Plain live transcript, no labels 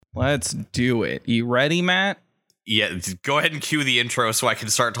Let's do it. You ready, Matt? Yeah, go ahead and cue the intro so I can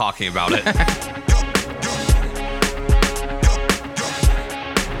start talking about it. Here's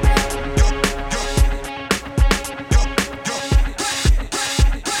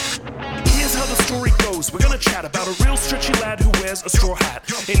how the story goes. We're gonna chat about a real stretchy lad who wears a straw hat.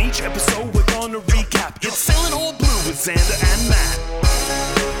 In each episode, we're gonna recap. It's Sailing All Blue with Xander and Matt.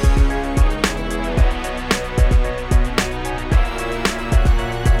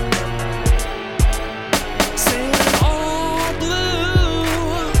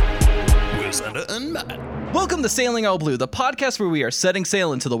 Welcome to Sailing All Blue, the podcast where we are setting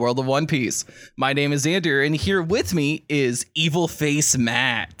sail into the world of One Piece. My name is Xander, and here with me is Evil Face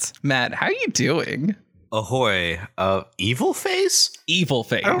Matt. Matt, how are you doing? Ahoy. Evil face? Evil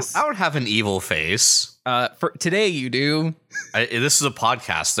Face. I don't have an evil face. For today, you do. This is a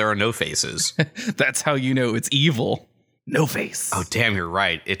podcast. There are no faces. That's how you know it's evil. No face. Oh, damn, you're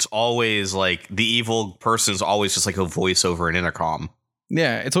right. It's always like the evil person is always just like a voice over an intercom.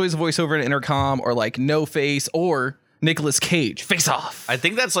 Yeah, it's always a voiceover in intercom or like No Face or Nicolas Cage. Face off. I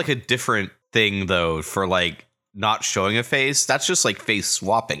think that's like a different thing, though, for like not showing a face. That's just like face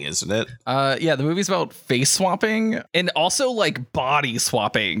swapping, isn't it? Yeah, the movie's about face swapping and also like body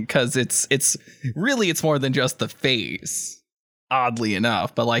swapping because it's more than just the face. Oddly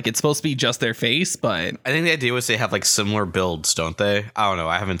enough, but like it's supposed to be just their face, but I think the idea was they have like similar builds, don't they? I don't know.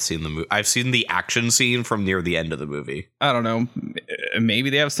 I haven't seen the movie. I've seen the action scene from near the end of the movie. I don't know. Maybe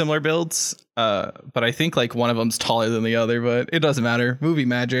they have similar builds, but I think like one of them's taller than the other, but it doesn't matter. Movie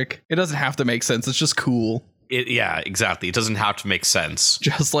magic. It doesn't have to make sense. It's just cool. Yeah, exactly. It doesn't have to make sense.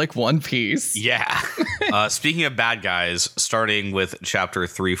 Just like One Piece. Yeah. Speaking of bad guys, starting with chapter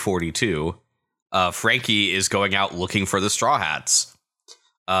 342, Frankie is going out looking for the Straw Hats.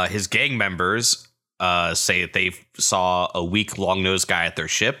 His gang members say that they saw a weak, long-nosed guy at their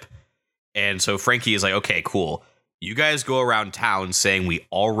ship. And so Frankie is like, okay, cool. You guys go around town saying we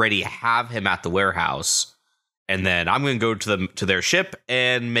already have him at the warehouse. And then I'm going to go to their ship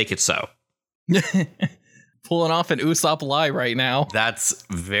and make it so. Pulling off an Usopp lie right now. That's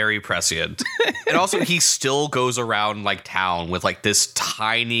very prescient. And also he still goes around like town with like this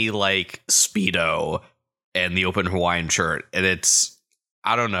tiny like Speedo and the open Hawaiian shirt. And it's,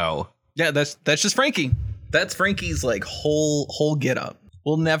 I don't know. Yeah, that's just Frankie. That's Frankie's like whole get up.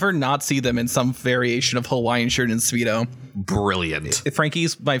 We'll never not see them in some variation of Hawaiian shirt and Speedo. Brilliant.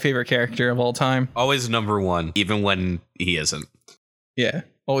 Frankie's my favorite character of all time. Always number one, even when he isn't. Yeah.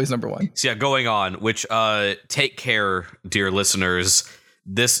 Always number one. So yeah, going on, which take care, dear listeners.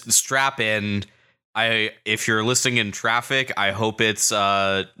 This strap in. If you're listening in traffic, I hope it's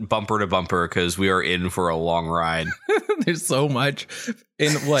bumper to bumper because we are in for a long ride. There's so much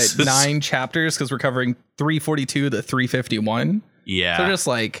in 9 chapters because we're covering 342 to 351. Yeah. So just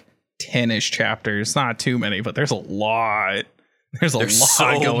like 10-ish chapters, not too many, but there's a lot. There's lot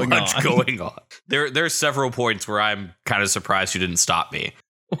so going much on. going on. There's several points where I'm kind of surprised you didn't stop me.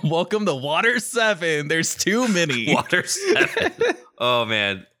 Welcome to Water 7. There's too many. Water 7. Oh,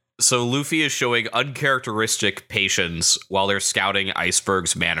 man. So Luffy is showing uncharacteristic patience while they're scouting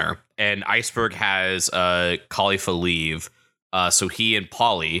Iceberg's manor. And Iceberg has Khalifa leave. So he and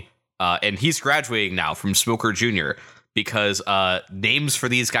Polly, and he's graduating now from Smoker Jr. because names for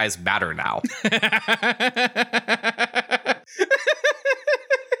these guys matter now.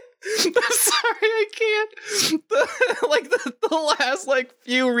 Sorry, I can't. The last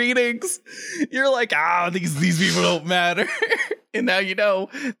few readings, you're like, these people don't matter, and now you know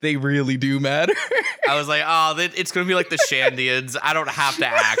they really do matter. I was like, it's gonna be like the Shandians. I don't have to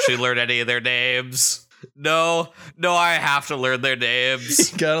actually learn any of their names. No, I have to learn their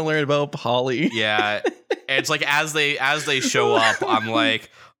names. You gotta learn about Polly. Yeah, and it's like as they show up, I'm like,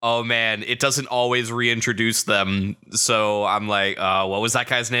 oh man, it doesn't always reintroduce them. So I'm like, what was that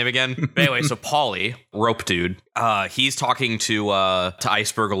guy's name again? But anyway, so Polly, rope dude, he's talking to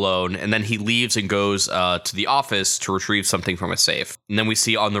Iceberg alone, and then he leaves and goes to the office to retrieve something from a safe. And then we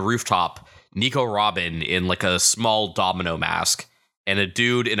see on the rooftop Nico Robin in like a small domino mask and a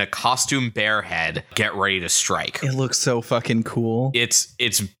dude in a costume bear head get ready to strike. It looks so fucking cool. It's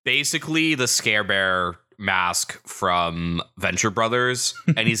basically the Scare Bear mask from Venture Brothers,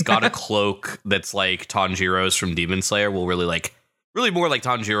 and he's got a cloak that's like Tanjiro's from Demon Slayer. Well, really more like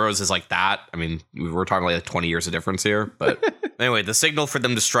Tanjiro's is like that. I mean, we're talking like 20 years of difference here, but anyway, the signal for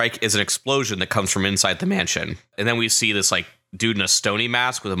them to strike is an explosion that comes from inside the mansion. And then we see this like dude in a stony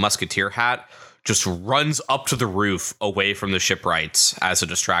mask with a musketeer hat just runs up to the roof away from the shipwrights as a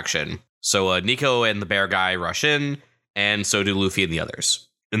distraction. So Nico and the bear guy rush in, and so do Luffy and the others.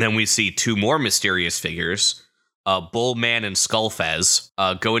 And then we see two more mysterious figures. Bullman and Skullfez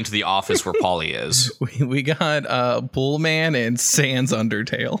go into the office where Polly is. We got Bullman and Sans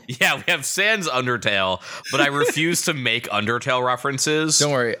Undertale. Yeah, we have Sans Undertale, but I refuse to make Undertale references.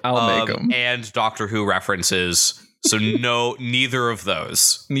 Don't worry, I'll make them. And Doctor Who references. So no, neither of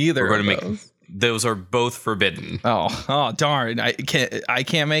those. Neither We're of gonna those. Those are both forbidden. Oh darn! I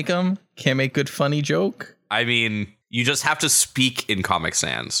can't make them. Can't make good funny joke. I mean, you just have to speak in Comic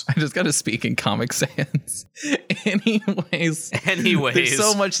Sans. I just got to speak in Comic Sans. Anyways, there's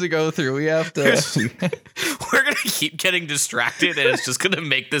so much to go through. We have to. We're gonna keep getting distracted, and it's just gonna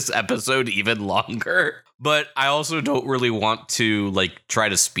make this episode even longer. But I also don't really want to like try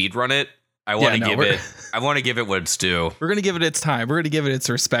to speedrun it. I want to give it what it's due. We're gonna give it its time. We're gonna give it its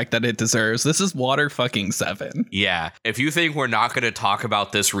respect that it deserves. This is Water fucking 7. Yeah. If you think we're not going to talk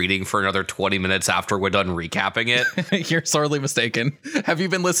about this reading for another 20 minutes after we're done recapping it, you're sorely mistaken. Have you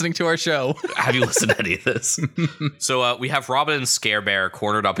been listening to our show? Have you listened to any of this? So we have Robin and Scare Bear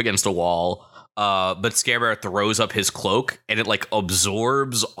cornered up against a wall. But Scare Bear throws up his cloak and it like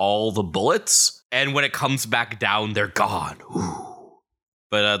absorbs all the bullets. And when it comes back down, they're gone. Ooh.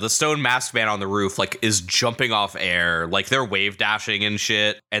 But the stone masked man on the roof, like, is jumping off air. Like, they're wave dashing and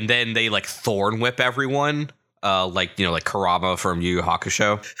shit. And then they, like, thorn whip everyone. Like Kurama from Yu Yu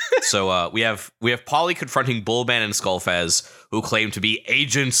Hakusho. So we have Polly confronting Bullman and Skullfez, who claim to be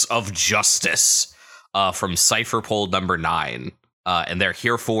agents of justice from Cypher Pole number 9. And they're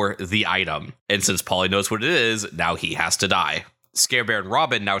here for the item. And since Polly knows what it is, now he has to die. Scare Bear and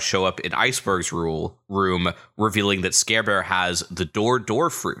Robin now show up in Iceberg's room, revealing that Scare Bear has the door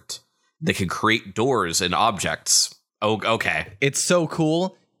fruit that can create doors and objects. Oh, okay. It's so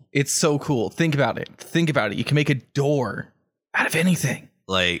cool. It's so cool. Think about it. You can make a door out of anything.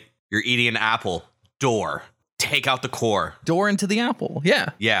 Like, you're eating an apple. Door. Take out the core. Door into the apple. Yeah.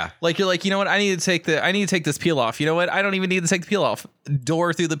 Yeah. Like, you're like, you know what? I need to take this peel off. You know what? I don't even need to take the peel off.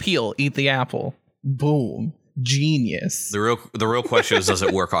 Door through the peel. Eat the apple. Boom. Genius. The real question is, does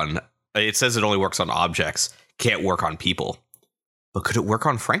it work on? It says it only works on objects. Can't work on people. But could it work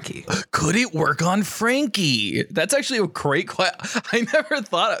on Frankie? Could it work on Frankie? That's actually a great question. I never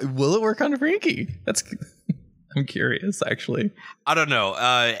thought. Will it work on Frankie? I'm curious, actually. I don't know.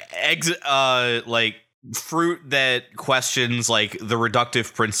 Like fruit that questions like the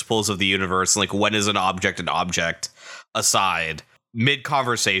reductive principles of the universe. Like, when is an object aside?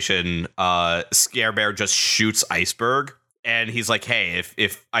 Mid-conversation, Scare Bear just shoots Iceberg, and he's like, hey,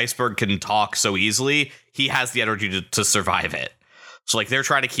 if Iceberg can talk so easily, he has the energy to survive it. So, like, they're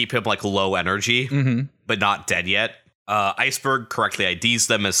trying to keep him, like, low energy, but not dead yet. Iceberg correctly IDs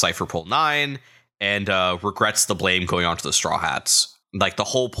them as Cypher Pole 9, and regrets the blame going on to the Straw Hats. Like, the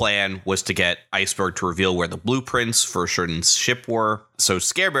whole plan was to get Iceberg to reveal where the blueprints for Shuriden's ship were. So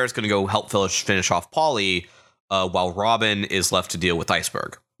Scare Bear's going to go help finish off Polly, while Robin is left to deal with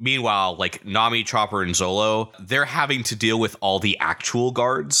Iceberg. Meanwhile, like, Nami, Chopper, and Zolo, they're having to deal with all the actual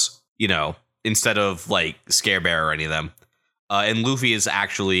guards, you know, instead of, like, Scare Bear or any of them. And Luffy is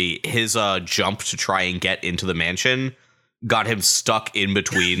actually, his jump to try and get into the mansion got him stuck in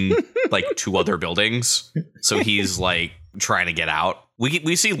between, like, 2 other buildings. So he's, like, trying to get out.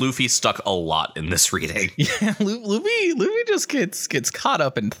 We see Luffy stuck a lot in this reading. Yeah, Luffy just gets caught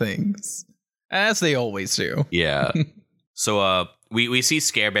up in things. As they always do. Yeah. So we see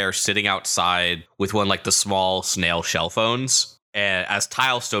Scare Bear sitting outside with one like the small snail shell phones. And as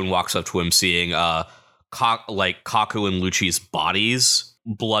Tilestone walks up to him, seeing Kaku and Lucci's bodies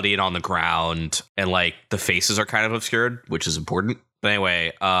bloodied on the ground, and like the faces are kind of obscured, which is important. But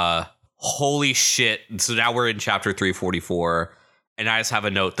anyway, holy shit. So now we're in chapter 344. And I just have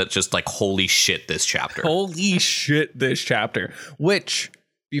a note that's just like, holy shit, this chapter. Holy shit, this chapter. Which,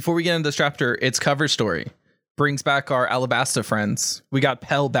 before we get into this chapter, its cover story brings back our Alabasta friends. We got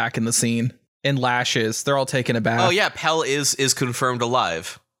Pell back in the scene, and Lashes. They're all taking a bath. Oh yeah, Pell is confirmed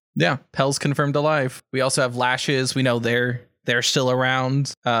alive. Yeah, Pell's confirmed alive. We also have Lashes. We know they're still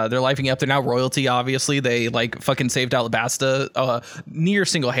around. They're lifing up. They're now royalty, obviously. They like fucking saved Alabasta near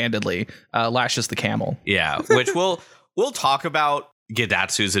single-handedly. Lashes the camel. Yeah, which we'll talk about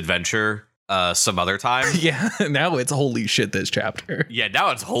Gedatsu's adventure some other time. Yeah, now it's holy shit this chapter. Yeah,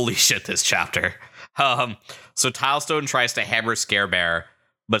 now it's holy shit this chapter. So Tilestone tries to hammer Scare Bear,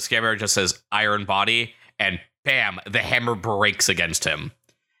 but Scare Bear just says iron body, and bam, the hammer breaks against him.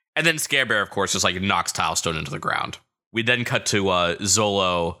 And then Scare Bear, of course, just like knocks Tilestone into the ground. We then cut to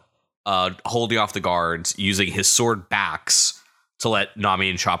Zolo holding off the guards, using his sword backs to let Nami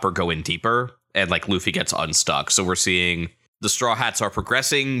and Chopper go in deeper, and like Luffy gets unstuck. So we're seeing the Straw Hats are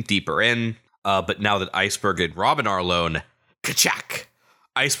progressing deeper in, but now that Iceberg and Robin are alone, kachak!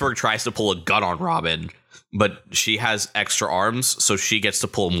 Iceberg tries to pull a gun on Robin, but she has extra arms, so she gets to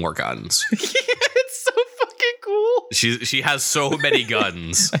pull more guns. It's so fucking cool. She has so many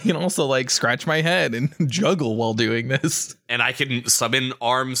guns. I can also like scratch my head and juggle while doing this. And I can summon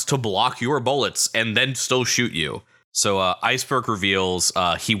arms to block your bullets and then still shoot you. So Iceberg reveals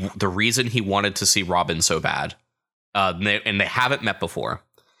the reason he wanted to see Robin so bad, and they haven't met before,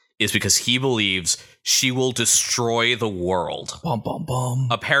 is because he believes she will destroy the world. Bum, bum, bum.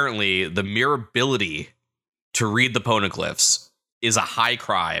 Apparently, the mere ability to read the poneglyphs is a high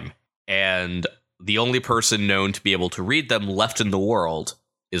crime, and the only person known to be able to read them left in the world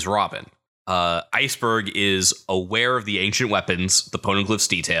is Robin. Iceberg is aware of the ancient weapons the poneglyphs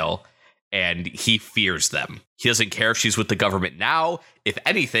detail, and he fears them. He doesn't care if she's with the government now. If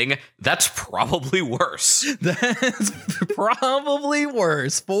anything, that's probably worse. That's probably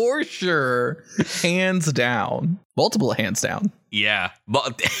worse, for sure. Hands down. Multiple hands down. Yeah.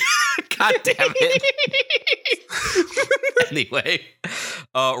 But God damn it. Anyway,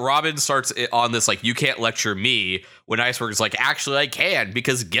 Robin starts on this, like, you can't lecture me, when Iceberg is like, actually, I can,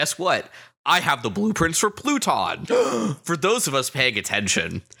 because guess what? I have the blueprints for Pluton. For those of us paying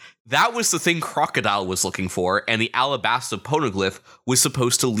attention, that was the thing Crocodile was looking for, and the Alabasta poneglyph was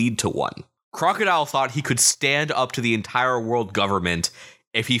supposed to lead to one. Crocodile thought he could stand up to the entire world government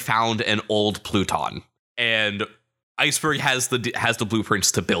if he found an old Pluton, and Iceberg has the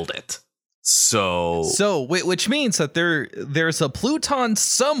blueprints to build it. So which means that there's a Pluton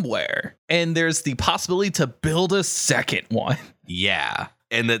somewhere, and there's the possibility to build a second one. Yeah,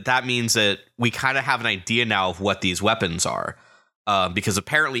 and that means that we kind of have an idea now of what these weapons are. Because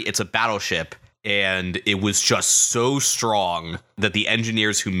apparently it's a battleship, and it was just so strong that the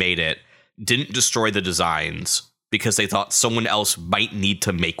engineers who made it didn't destroy the designs because they thought someone else might need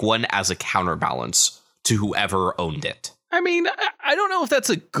to make one as a counterbalance to whoever owned it. I mean, I don't know if that's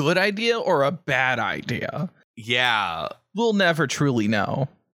a good idea or a bad idea. Yeah. We'll never truly know.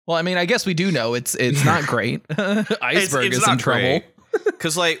 Well, I mean, I guess we do know it's not great. Iceberg is in trouble.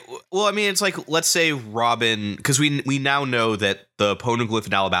 Because, like, well, I mean, it's like, let's say Robin, because we now know that the poneglyph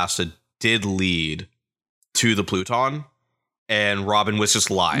in Alabasta did lead to the Pluton, and Robin was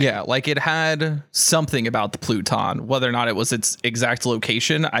just lying. Yeah, like it had something about the Pluton. Whether or not it was its exact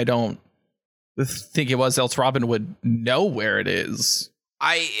location, I don't think it was, else Robin would know where it is.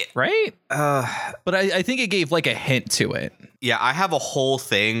 Right? But I think it gave like a hint to it. Yeah, I have a whole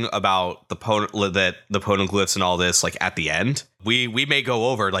thing about the poneglyphs and all this, like, at the end. We may go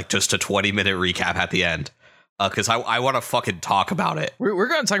over like just a 20-minute recap at the end, because I want to fucking talk about it. We're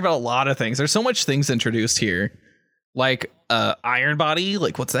going to talk about a lot of things. There's so much things introduced here, like Iron Body.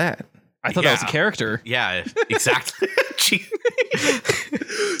 Like, what's that? I thought that was a character. Yeah, exactly.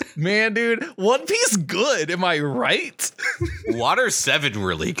 Man, dude, One Piece good. Am I right? Water 7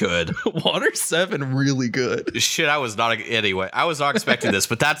 really good. Water 7 really good. Shit, I was not expecting this,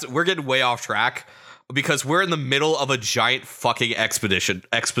 but we're getting way off track because we're in the middle of a giant fucking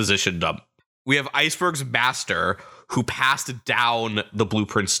exposition dump. We have Iceberg's master who passed down the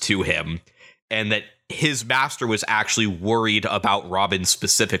blueprints to him, and that his master was actually worried about Robin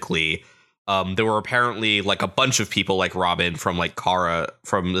specifically. There were apparently like a bunch of people like Robin from like Kara,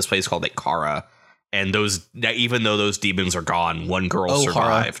 from this place called like Kara, and even though those demons are gone, one girl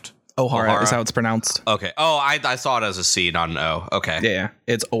survived. Ohara is how it's pronounced. Okay. Oh, I saw it as a C, not an O. Okay. Yeah,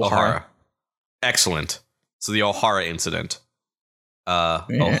 it's Ohara. Excellent. So the Ohara incident.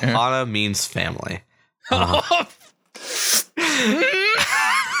 Ohana means family.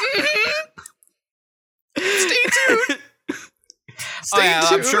 Stay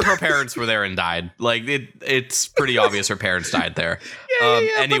tuned. I'm sure her parents were there and died. Like, it's pretty obvious her parents died there. Yeah,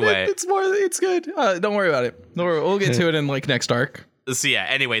 anyway, it's good. Don't worry about it. We'll get to it in like next arc. So yeah,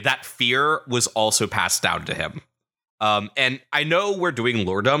 anyway, that fear was also passed down to him. And I know we're doing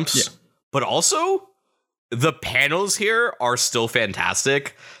lore dumps, but also the panels here are still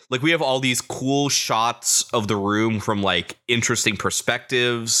fantastic. Like, we have all these cool shots of the room from like interesting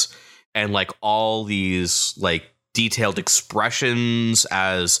perspectives, and like all these like detailed expressions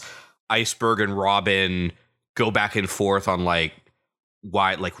as Iceberg and Robin go back and forth on like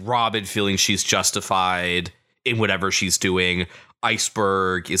why, like, Robin feeling she's justified in whatever she's doing.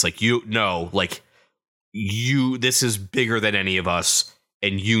 Iceberg is like, this is bigger than any of us,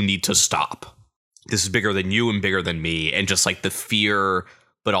 and you need to stop. This is bigger than you and bigger than me. And just like the fear,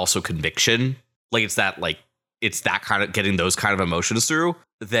 but also conviction. Like, it's that kind of getting those kind of emotions through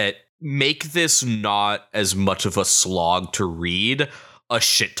that make this not as much of a slog to read a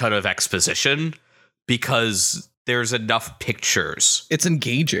shit ton of exposition, because there's enough pictures. It's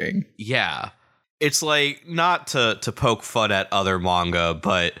engaging. Yeah. it's like, not to poke fun at other manga,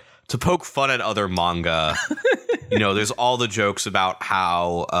 but to poke fun at other manga. You know, there's all the jokes about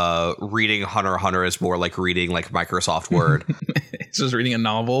how reading Hunter x Hunter is more like reading like Microsoft Word. It's just reading a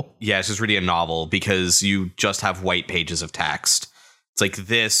novel. Yeah, it's just reading a novel because you just have white pages of text. It's like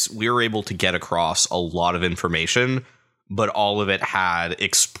this, we were able to get across a lot of information, but all of it had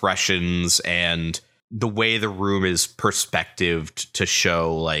expressions and the way the room is perspectived to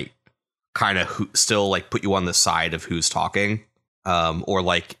show like kind of who still like put you on the side of who's talking, or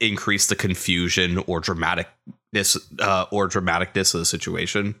like increase the confusion or dramaticness of the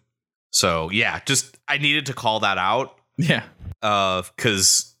situation. So yeah, just I needed to call that out. Yeah.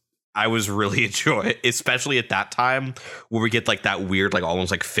 Because I was really enjoying, especially at that time where we get like that weird, like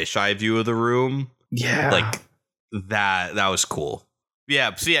almost like fisheye view of the room. Yeah. Like that was cool.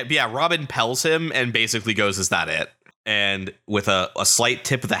 Yeah. So yeah, Robin pells him and basically goes, "Is that it?" And with a slight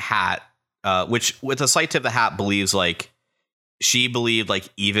tip of the hat, believes like she believed like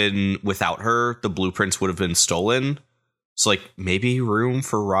even without her, the blueprints would have been stolen. So like maybe room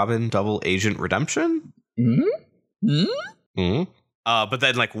for Robin double agent redemption. But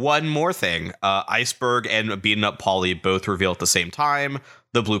then like one more thing, Iceberg and beaten up Polly both reveal at the same time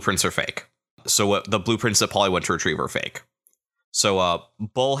the blueprints are fake. So the blueprints that Polly went to retrieve are fake. So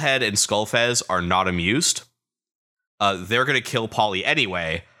Bullhead and Skullfez are not amused. They're going to kill Polly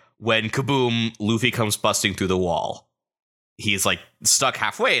anyway. When kaboom, Luffy comes busting through the wall. He's like stuck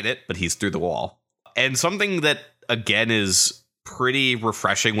halfway in it, but he's through the wall. And something that again is pretty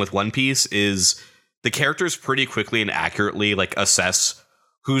refreshing with One Piece is the characters pretty quickly and accurately like assess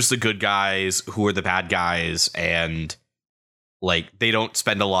who's the good guys, who are the bad guys, and like they don't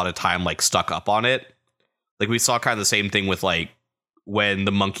spend a lot of time like stuck up on it. Like we saw kind of the same thing with like when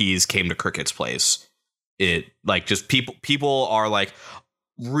the monkeys came to Cricket's place. It like just people are like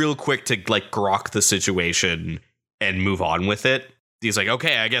real quick to like grok the situation and move on with it. He's like,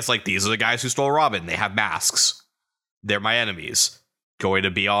 okay, I guess like these are the guys who stole Robin. They have masks. They're my enemies. Going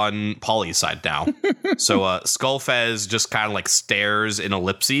to be on Polly's side now. So Skullfez just kind of like stares in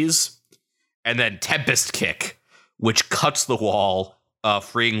ellipses and then Tempest Kick, which cuts the wall,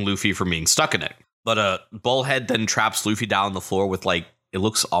 freeing Luffy from being stuck in it. But Bullhead then traps Luffy down on the floor with like, it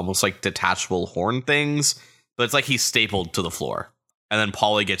looks almost like detachable horn things, but it's like he's stapled to the floor. And then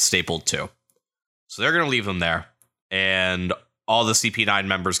Polly gets stapled too. So they're going to leave him there. And all the CP9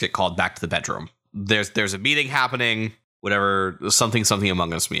 members get called back to the bedroom. There's a meeting happening. Whatever, something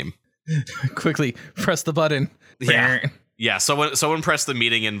Among Us meme. Quickly press the button. Yeah. Someone pressed the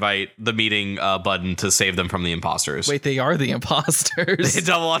meeting button to save them from the imposters. Wait, they are the imposters. They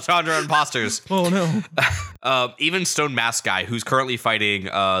double entendre imposters. Oh no. Even Stone Mask Guy, who's currently fighting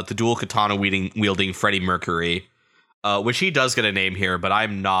the dual katana wielding Freddie Mercury, which he does get a name here, but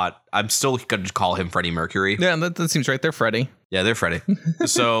I'm still going to call him Freddie Mercury. Yeah, that seems right. They're Freddie. Yeah, they're Freddy.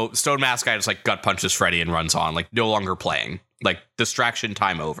 So Stone Mask Guy just like gut punches Freddy and runs on, like no longer playing, like distraction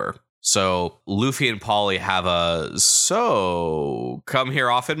time over. So Luffy and Polly have a come here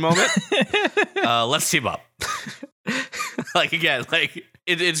often moment. Let's team up. Like again, like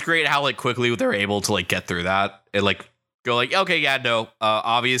it's great how like quickly they're able to like get through that and like go like, okay, yeah, no,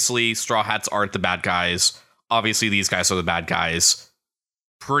 obviously Straw Hats aren't the bad guys. Obviously these guys are the bad guys.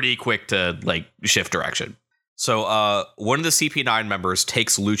 Pretty quick to like shift direction. So one of the CP9 members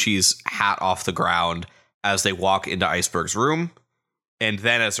takes Lucci's hat off the ground as they walk into Iceberg's room. And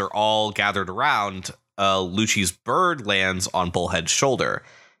then as they're all gathered around, Lucci's bird lands on Bullhead's shoulder.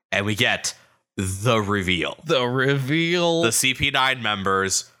 And we get the reveal. The reveal. The CP9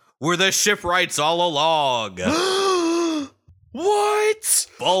 members were the shipwrights all along. What?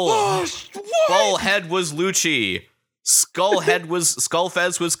 Bullhead was Lucci. Skullfez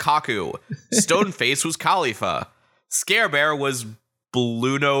was Kaku. Stoneface was Khalifa. Scarebear was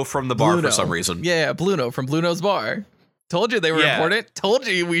Bluno from the bar for some reason. Yeah, Bluno from Bluno's bar. Told you they were important. Told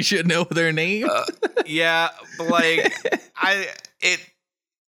you we should know their name. Yeah, but like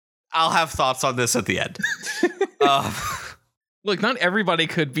I'll have thoughts on this at the end. Look, not everybody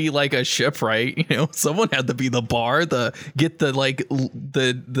could be like a shipwright, you know. Someone had to be the bar, get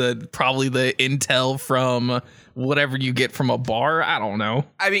the probably the intel from whatever you get from a bar. I don't know.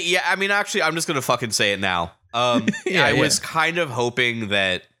 I mean, actually, I'm just gonna fucking say it now. I was kind of hoping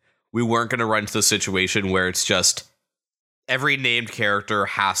that we weren't gonna run into the situation where it's just every named character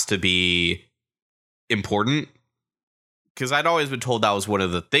has to be important. Because I'd always been told that was one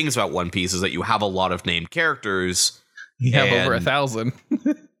of the things about One Piece is that you have a lot of named characters. You have over 1,000.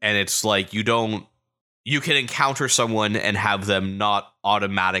 And it's like you can encounter someone and have them not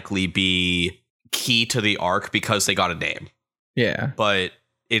automatically be key to the arc because they got a name. Yeah. But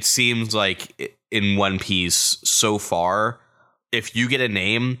it seems like in One Piece so far, if you get a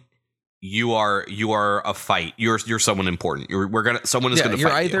name, you are a fight. You're someone important. Someone is gonna fight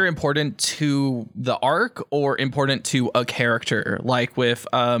you're either important to the arc or important to a character, like with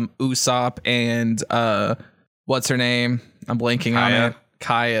Usopp and what's her name? I'm blanking on it.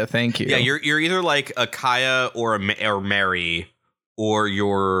 Kaya, thank you. Yeah, you're either like a Kaya or Mary, or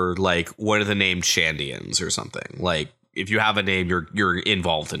you're like one of the named Shandians or something. Like if you have a name, you're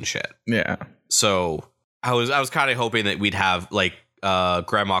involved in shit. Yeah. So I was kind of hoping that we'd have like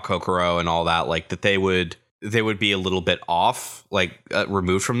Grandma Kokoro and all that, like that they would be a little bit off, like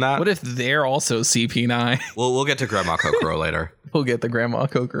removed from that. What if they're also CP9? We'll get to Grandma Kokoro later. We'll get the Grandma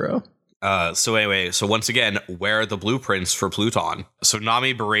Kokoro. So anyway, so once again, where are the blueprints for Pluton? So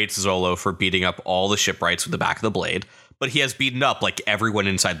Nami berates Zolo for beating up all the shipwrights with the back of the blade, but he has beaten up like everyone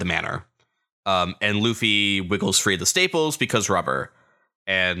inside the manor. And Luffy wiggles free of the staples because rubber.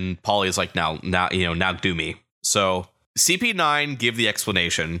 And Polly's like, now do me. So CP9 give the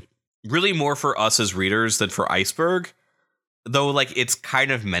explanation, really more for us as readers than for Iceberg, though like it's kind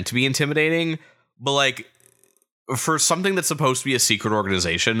of meant to be intimidating, but like for something that's supposed to be a secret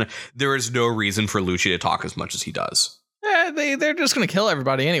organization, there is no reason for Lucci to talk as much as he does. They're just gonna kill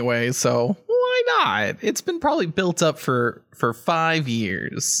everybody anyway, so why not? It's been probably built up for 5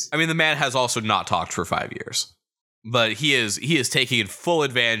 years. I mean, the man has also not talked for 5 years. But he is taking full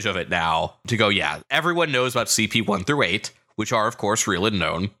advantage of it now to go, yeah, everyone knows about CP1 through 8, which are, of course, real and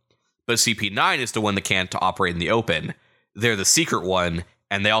known. But CP9 is the one that can't operate in the open. They're the secret one,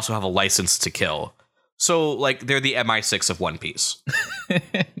 and they also have a license to kill. So, like, they're the MI6 of One Piece.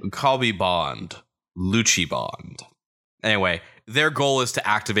 Call me Bond. Lucci Bond. Anyway, their goal is to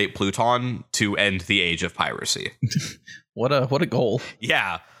activate Pluton to end the age of piracy. What a goal.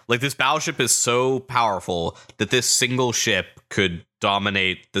 Yeah. Like, this battleship is so powerful that this single ship could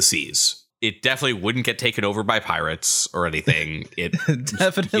dominate the seas. It definitely wouldn't get taken over by pirates or anything. It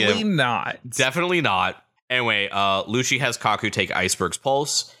Definitely not. Definitely not. Anyway, Lucci has Kaku take Iceberg's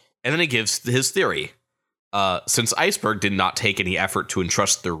pulse, and then he gives his theory. Since Iceberg did not take any effort to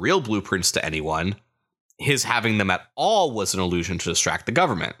entrust the real blueprints to anyone, his having them at all was an illusion to distract the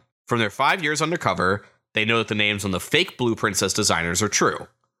government. From their 5 years undercover, they know that the names on the fake blueprints as designers are true.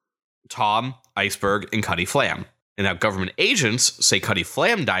 Tom, Iceberg, and Cutty Flam. And now government agents say Cutty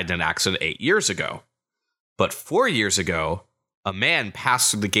Flam died in an accident 8 years ago. But 4 years ago, a man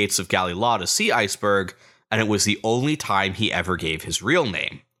passed through the gates of Galileo to see Iceberg, and it was the only time he ever gave his real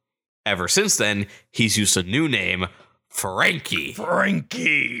name. Ever since then, he's used a new name, Frankie.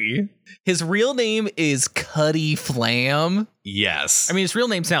 Frankie. His real name is Cutty Flam. Yes. I mean, his real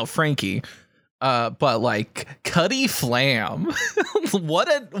name's now Frankie. But like Cutty Flam.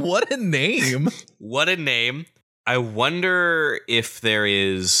 What a name. What a name. I wonder if there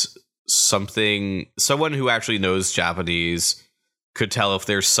is someone who actually knows Japanese could tell if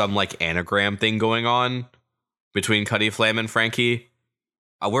there's some like anagram thing going on between Cutty Flam and Frankie.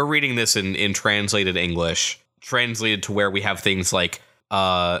 We're reading this in translated English, translated to where we have things like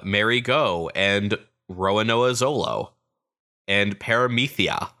Mary Go and Roanoa Zolo and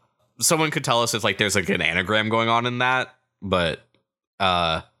Paramethea. Someone could tell us if like there's like an anagram going on in that, but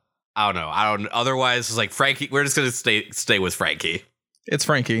I don't know. Otherwise, it's like Frankie. We're just gonna stay with Frankie. It's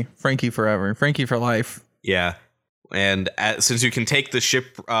Frankie. Frankie forever. Frankie for life. Yeah, and since you can take the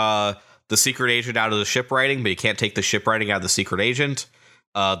secret agent out of the ship writing, but you can't take the ship writing out of the secret agent,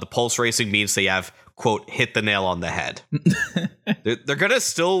 the pulse racing means they have, quote, hit the nail on the head. they're gonna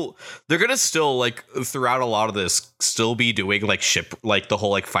still like throughout a lot of this still be doing like the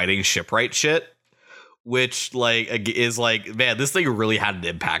whole like fighting shipwright shit, which like is like, man, this thing really had an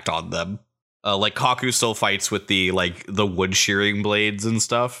impact on them. Like Kaku still fights with the wood shearing blades and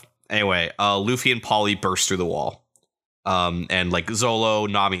stuff. Anyway, Luffy and Polly burst through the wall, and like Zolo,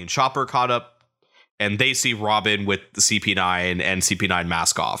 Nami, and Chopper caught up. And they see Robin with the CP9 and CP9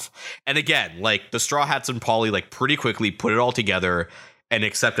 mask off. And again, like the Straw Hats and Polly like pretty quickly put it all together and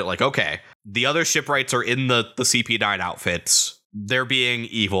accept it. Like, okay, the other shipwrights are in the CP9 outfits. They're being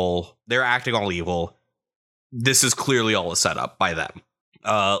evil. They're acting all evil. This is clearly all a setup by them.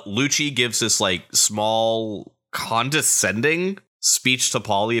 Lucci gives this like small condescending speech to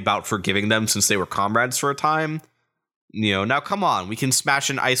Polly about forgiving them since they were comrades for a time. You know, now come on, we can smash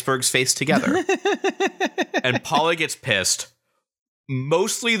an Iceberg's face together. And Polly gets pissed.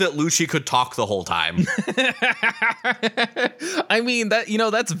 Mostly that Lucci could talk the whole time. I mean,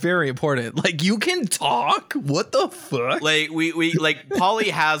 that's very important. Like, you can talk? What the fuck? Like, we like,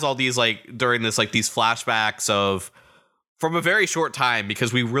 Polly has all these, like, during this, like, these flashbacks of, from a very short time,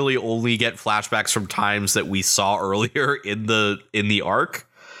 because we really only get flashbacks from times that we saw earlier in the arc.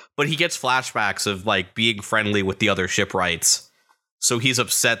 but he gets flashbacks of like being friendly with the other shipwrights. So he's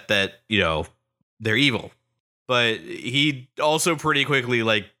upset that, they're evil. But he also pretty quickly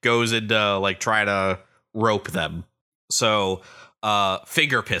like goes into like trying to rope them. So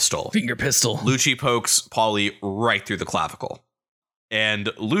finger pistol. Lucci pokes Paulie right through the clavicle. And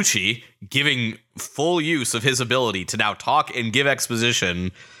Lucci, giving full use of his ability to now talk and give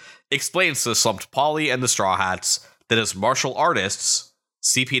exposition, explains to slumped Paulie and the Straw Hats that as martial artists,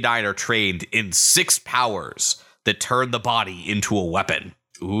 CP9 are trained in 6 powers that turn the body into a weapon.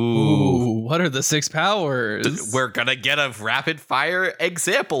 Ooh, what are the 6 powers? We're gonna get a rapid fire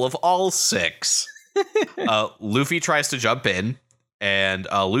example of all 6. Luffy tries to jump in, and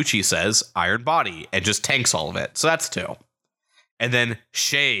Lucci says Iron Body and just tanks all of it. So that's 2. And then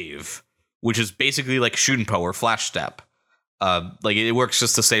Shave, which is basically like Shunpo or Flash Step. Like it works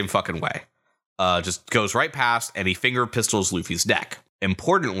just the same fucking way. Just goes right past and he finger pistols Luffy's neck.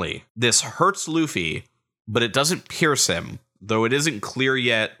 Importantly, this hurts Luffy, but it doesn't pierce him, though it isn't clear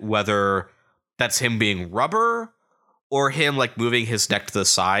yet whether that's him being rubber or him like moving his neck to the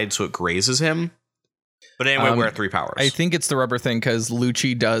side so it grazes him. But anyway, we're at 3 powers. I think it's the rubber thing because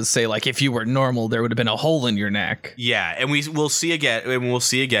Lucci does say like if you were normal, there would have been a hole in your neck. Yeah, and we'll see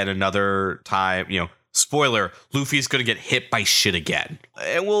again another time. Spoiler: Luffy's gonna get hit by shit again,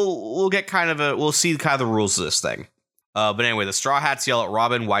 and we'll see kind of the rules of this thing. But anyway, the Straw Hats yell at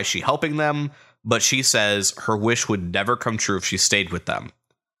Robin why she's helping them, but she says her wish would never come true if she stayed with them.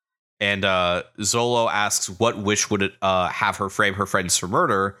 And Zolo asks what wish would have her frame her friends for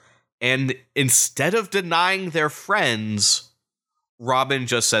murder. And instead of denying their friends, Robin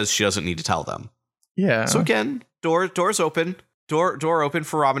just says she doesn't need to tell them. Yeah. So again, doors open. Door open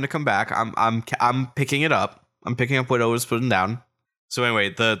for Robin to come back. I'm picking it up. I'm picking up what Oda's putting down. So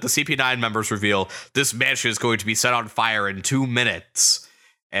anyway, the CP9 members reveal this mansion is going to be set on fire in 2 minutes.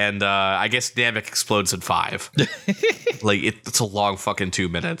 And I guess Namek explodes in 5. Like it's a long fucking 2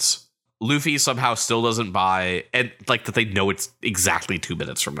 minutes. Luffy somehow still doesn't buy, and like that they know it's exactly 2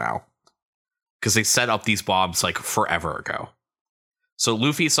 minutes from now. Because they set up these bombs like forever ago. So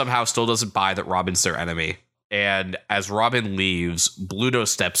Luffy somehow still doesn't buy that Robin's their enemy. And as Robin leaves, Bluto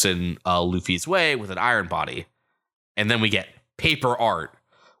steps in Luffy's way with an iron body. And then we get paper art,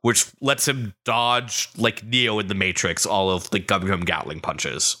 which lets him dodge like Neo in the Matrix, all of the Gum Gum Gatling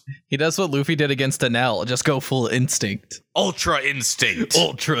punches. He does what Luffy did against Enel, just go full instinct. Ultra instinct.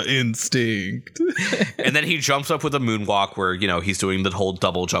 And then he jumps up with a moonwalk where, he's doing the whole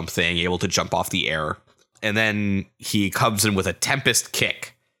double jump thing, able to jump off the air. And then he comes in with a Tempest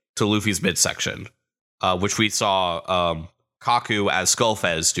kick to Luffy's midsection, which we saw Kaku as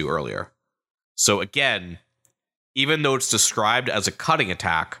Skullfez do earlier. So again, even though it's described as a cutting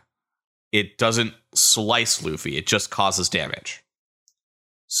attack, it doesn't slice Luffy. It just causes damage.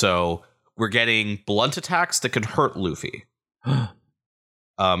 So we're getting blunt attacks that can hurt Luffy.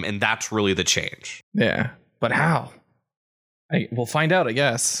 And that's really the change. Yeah. But how? We'll find out, I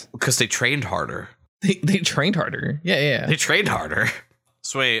guess. Because they trained harder. They trained harder. Yeah. They trained harder.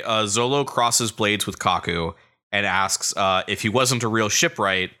 So wait, Zolo crosses blades with Kaku and asks if he wasn't a real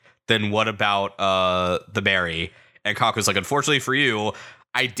shipwright, then what about the Mary? And Kaku's like, unfortunately for you,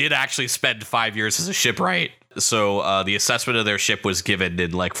 I did actually spend 5 years as a shipwright. So the assessment of their ship was given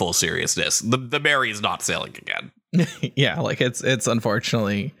in like full seriousness. The Mary is not sailing again. Yeah, like it's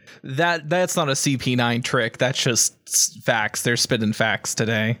unfortunately that's not a CP9 trick. That's just facts. They're spitting facts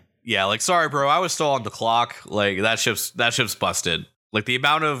today. Yeah, like sorry, bro, I was still on the clock. Like that ship's busted. Like the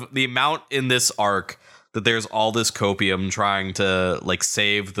amount in this arc that there's all this copium trying to like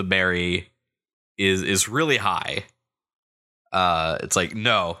save the Mary is really high. It's like,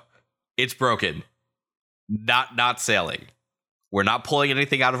 no, it's broken. Not sailing. We're not pulling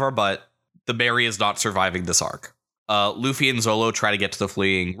anything out of our butt. The Mary is not surviving this arc. Luffy and Zolo try to get to the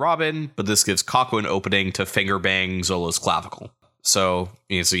fleeing Robin, but this gives Kaku an opening to finger bang Zolo's clavicle. So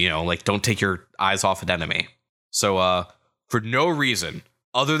like don't take your eyes off an enemy. So for no reason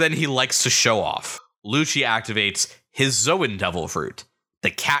other than he likes to show off, Lucci activates his Zoan Devil fruit,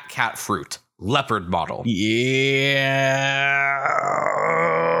 the cat fruit. Leopard model. Yeah.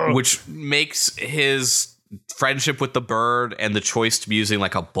 Which makes his friendship with the bird and the choice to be using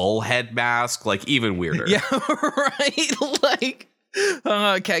like a bullhead mask like even weirder. Yeah, right. Like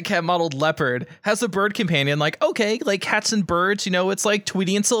cat modeled leopard has a bird companion. Like, okay, like cats and birds, it's like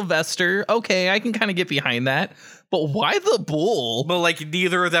Tweety and Sylvester. Okay, I can kind of get behind that. But why the bull? But like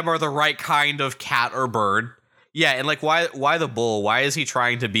neither of them are the right kind of cat or bird. Yeah, and like why the bull? Why is he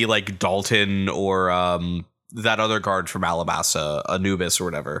trying to be like Dalton or that other guard from Alabasta, Anubis or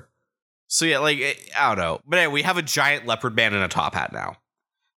whatever? So yeah, like I don't know. But anyway, we have a giant leopard man in a top hat now.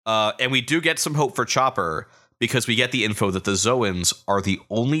 And we do get some hope for Chopper because we get the info that the Zoans are the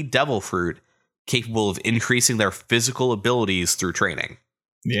only devil fruit capable of increasing their physical abilities through training.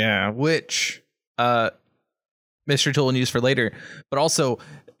 Yeah, which Mr. Tool will use for later. But also,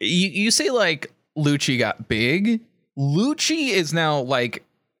 you say like Lucci got big. Lucci is now like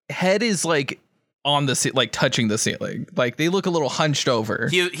head is like on the like touching the ceiling. Like they look a little hunched over.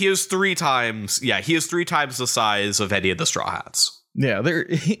 He is 3 times. Yeah, he is 3 times the size of any of the Straw Hats. Yeah,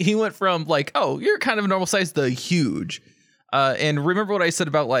 he went from like, oh, you're kind of a normal size to huge. And remember what I said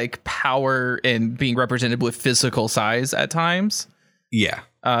about like power and being represented with physical size at times? Yeah.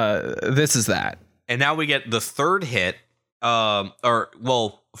 This is that. And now we get the third hit.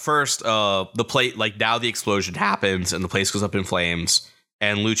 First, the plate, like now the explosion happens and the place goes up in flames.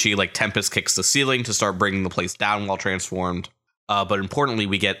 And Lucci like Tempest kicks the ceiling to start bringing the place down while transformed. But importantly,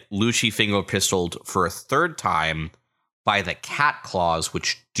 we get Lucci finger pistoled for a third time by the cat claws,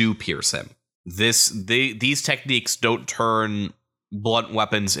 which do pierce him. These techniques don't turn blunt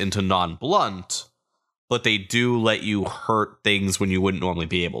weapons into non-blunt, but they do let you hurt things when you wouldn't normally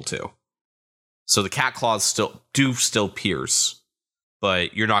be able to. So the cat claws still pierce,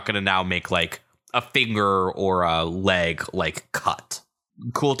 but you're not going to now make like a finger or a leg like cut.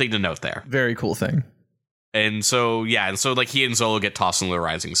 Cool thing to note there. Very cool thing. And so like he and Zolo get tossed into the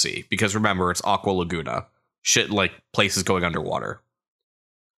rising sea because remember it's Aqua Laguna. Shit like places going underwater.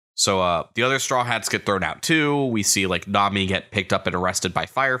 So the other Straw Hats get thrown out too. We see like Nami get picked up and arrested by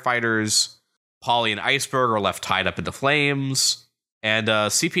firefighters. Polly and Iceberg are left tied up into flames. And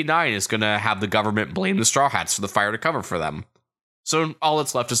CP9 is going to have the government blame the Straw Hats for the fire to cover for them. So all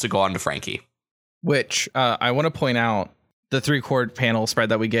that's left is to go on to Frankie. Which I want to point out the 3-chord panel spread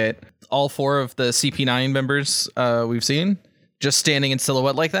that we get. All 4 of the CP9 members we've seen just standing in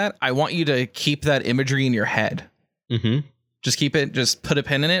silhouette like that. I want you to keep that imagery in your head. Mm-hmm. Just keep it. Just put a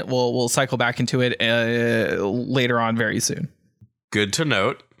pin in it. We'll cycle back into it later on very soon. Good to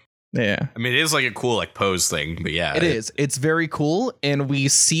note. Yeah. I mean, it is like a cool like pose thing, but yeah. It is. It's very cool. And we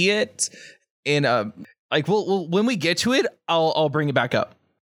see it in like we'll when we get to it, I'll bring it back up.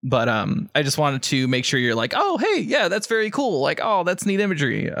 But I just wanted to make sure you're like, oh, hey, yeah, that's very cool. Like, oh, that's neat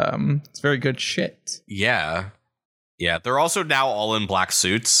imagery. It's very good shit. Yeah. Yeah. They're also now all in black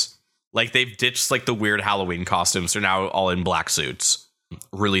suits. Like they've ditched like the weird Halloween costumes. They're now all in black suits.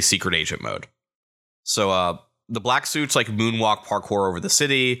 Really secret agent mode. So the black suits like moonwalk parkour over the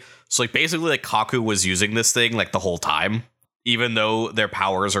city. So like basically like Kaku was using this thing like the whole time, even though their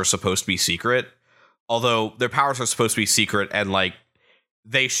powers are supposed to be secret. Although their powers are supposed to be secret and like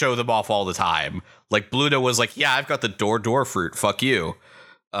they show them off all the time. Like Bluto was like, yeah, I've got the door fruit. Fuck you.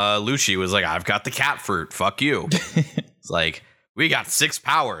 Lucci was like, I've got the cat fruit. Fuck you. It's like, we got 6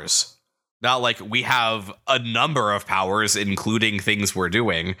 powers. Not like we have a number of powers, including things we're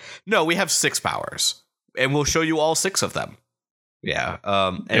doing. No, we have 6 powers. And we'll show you all 6 of them. Yeah.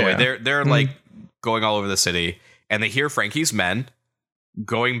 Anyway, Yeah. they're like going all over the city. And they hear Frankie's men.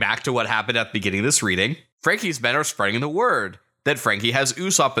 Going back to what happened at the beginning of this reading, Frankie's men are spreading the word that Frankie has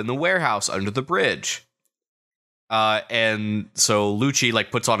Usopp in the warehouse under the bridge. And so Lucci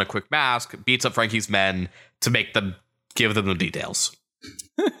like puts on a quick mask, beats up Frankie's men to make them give them the details.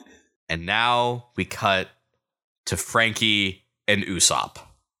 And now we cut to Frankie and Usopp.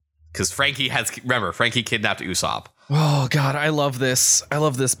 Because Frankie kidnapped Usopp. Oh God, I love this. I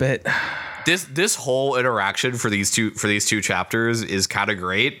love this bit. This whole interaction for these two chapters is kind of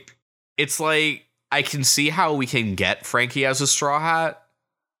great. It's like I can see how we can get Frankie as a Straw Hat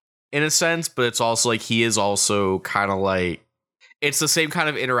in a sense, but it's also like he is also kind of like it's the same kind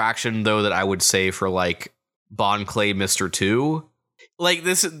of interaction though that I would say for like Bon Clay Mr. 2. Like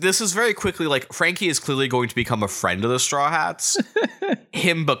this is very quickly like Frankie is clearly going to become a friend of the Straw Hats.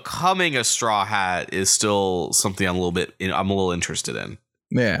 Him becoming a Straw Hat is still something I'm a little interested in.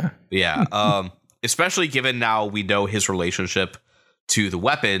 Yeah. Yeah. Especially given now we know his relationship to the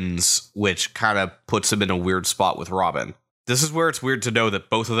weapons, which kind of puts him in a weird spot with Robin. This is where it's weird to know that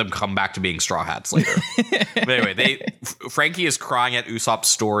both of them come back to being Straw Hats later. But anyway, Frankie is crying at Usopp's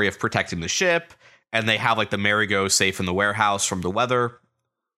story of protecting the ship, and they have like the merry-go safe in the warehouse from the weather.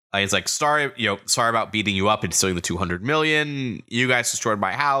 He's like, sorry about beating you up and stealing the 200 million. You guys destroyed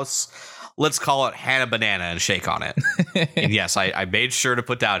my house. Let's call it Hannah Banana and shake on it. And yes, I made sure to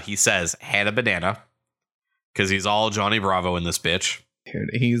put down, he says Hannah Banana because he's all Johnny Bravo in this bitch. Dude,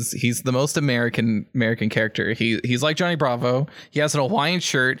 he's the most American character. He's like Johnny Bravo. He has an Hawaiian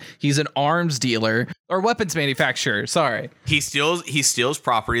shirt. He's an arms dealer or weapons manufacturer. Sorry. He steals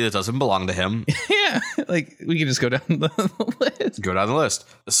property that doesn't belong to him. Yeah. Like we can just go down the list. Go down the list.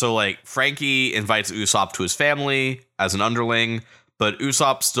 So like Frankie invites Usopp to his family as an underling, but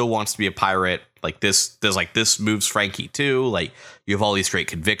Usopp still wants to be a pirate. Like this moves Frankie too. Like you have all these great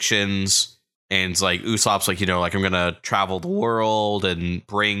convictions, and it's like Usopp's like, like I'm gonna travel the world and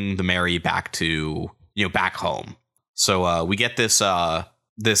bring the Mary back to back home. So we get this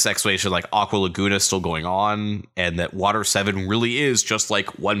explanation like Aqua Laguna is still going on, and that Water 7 really is just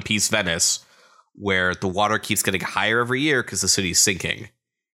like One Piece Venice, where the water keeps getting higher every year because the city's sinking,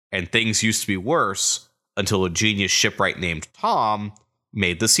 and things used to be worse until a genius shipwright named Tom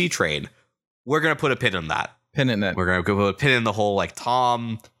made the sea train. We're gonna put a pin in that. Pin in it. We're gonna put a pin in the whole like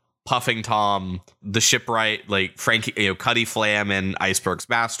Tom, Puffing Tom, the shipwright, like Frankie, Cuddy Flam, and Iceberg's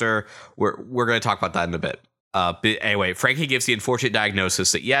master. We're gonna talk about that in a bit. But anyway, Frankie gives the unfortunate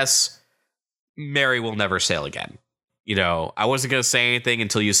diagnosis that yes, Mary will never sail again. I wasn't gonna say anything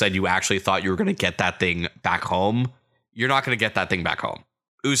until you said you actually thought you were gonna get that thing back home. You're not gonna get that thing back home.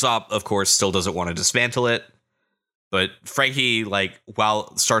 Usopp, of course, still doesn't want to dismantle it. But Frankie,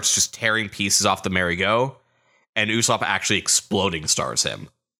 starts just tearing pieces off the merry-go, and Usopp actually exploding stars him,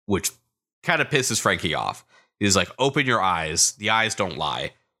 which kind of pisses Frankie off. He's like, open your eyes. The eyes don't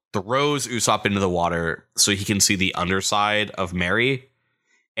lie. Throws Usopp into the water so he can see the underside of Mary,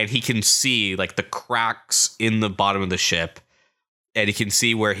 and he can see like the cracks in the bottom of the ship, and he can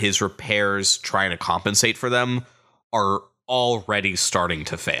see where his repairs trying to compensate for them are already starting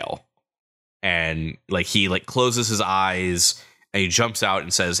to fail. And he closes his eyes and he jumps out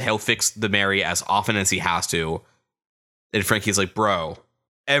and says he'll fix the Mary as often as he has to. And Frankie's like, bro,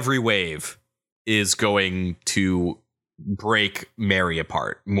 every wave is going to break Mary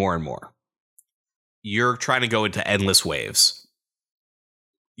apart more and more. You're trying to go into endless waves.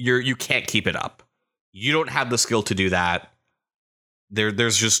 You can't keep it up. You don't have the skill to do that.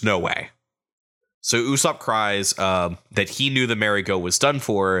 There's just no way. So Usopp cries that he knew the merry-go was done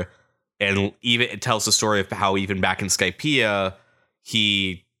for. And even it tells the story of how even back in Skypiea,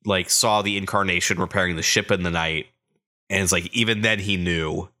 he saw the incarnation repairing the ship in the night. And it's even then he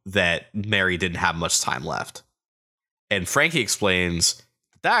knew that Mary didn't have much time left. And Frankie explains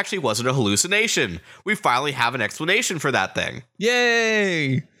that actually wasn't a hallucination. We finally have an explanation for that thing.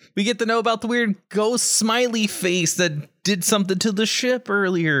 Yay! We get to know about the weird ghost smiley face that did something to the ship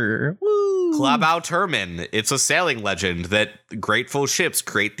earlier. Woo! Klabau Termin. It's a sailing legend that grateful ships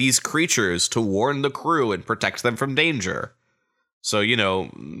create these creatures to warn the crew and protect them from danger. So,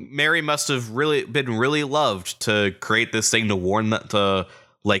 Mary must have really been really loved to create this thing to warn them, to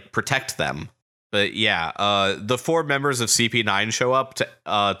protect them. But yeah, the 4 members of CP9 show up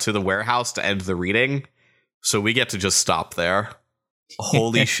to the warehouse to end the reading. So we get to just stop there.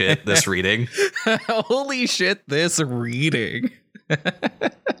 Holy shit, this reading. Holy shit, this reading.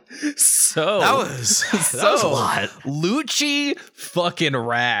 So that was a lot. Lucci fucking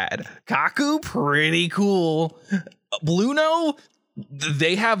rad. Kaku pretty cool. Bluno,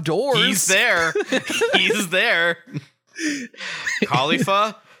 they have doors. He's there. He's there.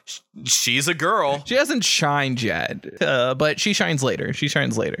 Khalifa, she's a girl. She hasn't shined yet, but she shines later.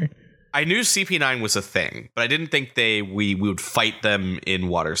 I knew CP9 was a thing, but I didn't think we would fight them in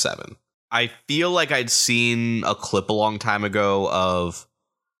Water 7. I feel like I'd seen a clip a long time ago of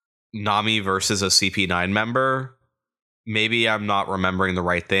Nami versus a CP9 member. Maybe I'm not remembering the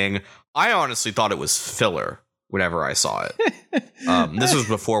right thing. I honestly thought it was filler whenever I saw it. This was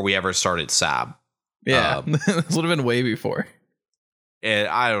before we ever started SAB. Yeah, this would have been way before. And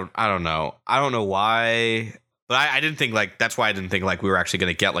I don't know. I don't know why. But I didn't think that's why I didn't think we were actually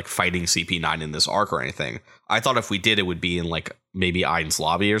going to get fighting CP9 in this arc or anything. I thought if we did, it would be in maybe Ain's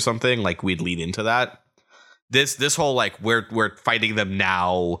lobby or something. We'd lead into that. This whole we're fighting them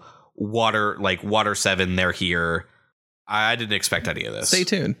now. Water 7, they're here. I didn't expect any of this. Stay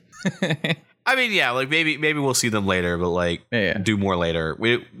tuned. I mean, yeah, maybe we'll see them later, but do more later.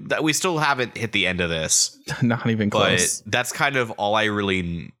 We still haven't hit the end of this. Not even close. But that's kind of all.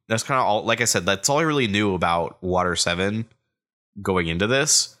 Like I said, that's all I really knew about Water 7 going into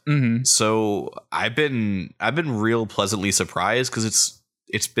this. Mm-hmm. So I've been real pleasantly surprised because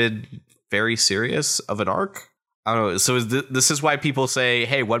it's been very serious of an arc. I don't know. So this is why people say,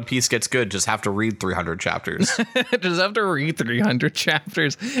 hey, One Piece gets good. Just have to read 300 chapters. Just have to read 300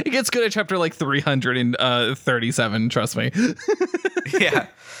 chapters. It gets good at chapter 337. Trust me. Yeah.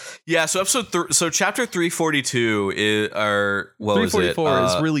 Yeah, so chapter 342 is 344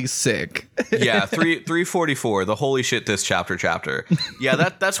 is really sick. Yeah, 344, the holy shit this chapter. Yeah,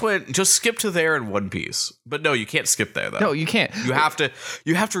 that's when just skip to there in One Piece. But no, you can't skip there though. No, you can't. You have to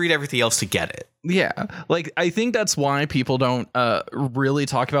read everything else to get it. Yeah. I think that's why people don't really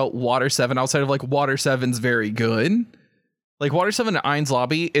talk about Water 7 outside of Water 7's very good. Water 7 and Ain's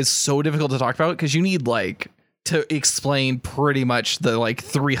Lobby is so difficult to talk about because you need 10 to explain pretty much the like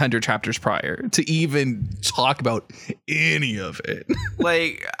 300 chapters prior to even talk about any of it.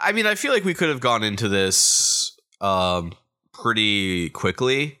 Like, I mean, I feel like we could have gone into this pretty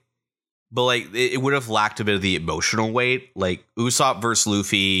quickly, but like it would have lacked a bit of the emotional weight. Like Usopp versus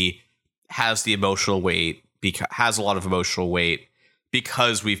Luffy has the emotional weight, has a lot of emotional weight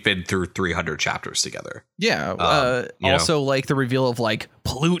because we've been through 300 chapters together. Yeah. Also, like the reveal of like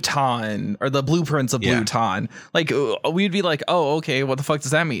Pluton or the blueprints of Pluton. Like we'd be like, oh, okay, what the fuck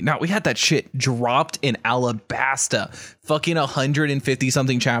does that mean? No, we had that shit dropped in Alabasta, fucking 150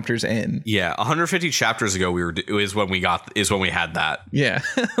 something chapters in. Yeah, 150 chapters ago is when we had that. Yeah.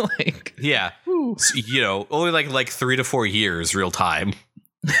 Like yeah. So, you know, only like 3 to 4 years real time.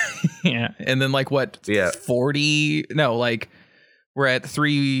 Yeah. And then like what? Yeah. 40? No, like we're at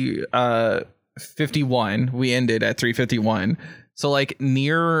 351. We ended at 351. So like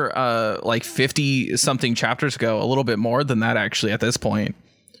near like 50 something chapters ago, a little bit more than that actually at this point,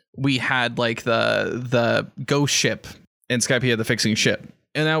 we had like the ghost ship in Skypiea, the fixing ship.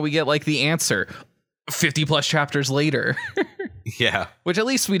 And now we get like the answer 50 plus chapters later. Yeah. Which at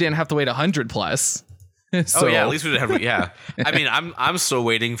least we didn't have to wait 100 plus. So, oh yeah, at least we didn't have to, yeah. I mean, I'm still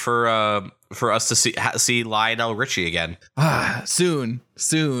waiting for us to see Lionel Richie again. Soon.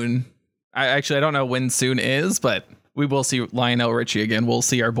 I don't know when soon is, but we will see Lionel Richie again. We'll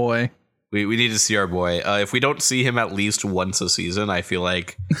see our boy. We need to see our boy. If we don't see him at least once a season, I feel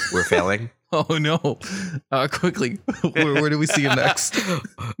like we're failing. Oh no! Quickly, where do we see him next?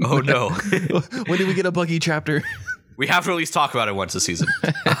 Oh no! When do we get a Buggy chapter? We have to at least talk about it once a season.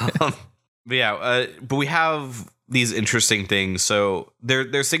 But yeah, but we have these interesting things. So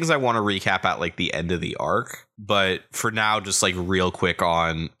there's things I want to recap at like the end of the arc. But for now, just like real quick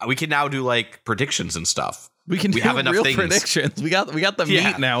we can now do like predictions and stuff. We have enough real predictions. We got the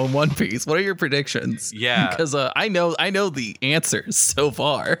meat now in One Piece. What are your predictions? Yeah, because I know the answers so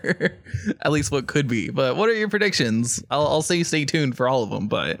far, at least what could be. But what are your predictions? I'll say stay tuned for all of them.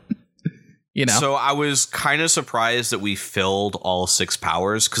 But you know, so I was kind of surprised that we filled all 6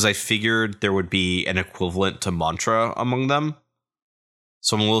 powers because I figured there would be an equivalent to mantra among them.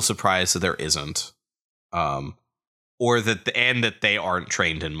 So I'm a little surprised that there isn't, or that they aren't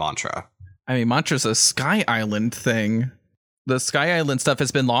trained in mantra. I mean, mantra's a Sky Island thing. The Sky Island stuff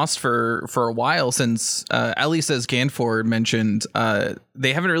has been lost for a while since, at least as Ganford mentioned,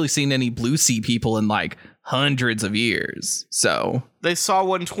 they haven't really seen any Blue Sea people in like hundreds of years. So they saw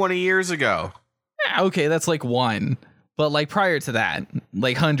one 20 years ago. Yeah, okay, that's like one. But like prior to that,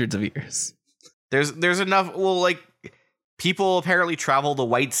 like hundreds of years. There's enough. Well, like people apparently travel the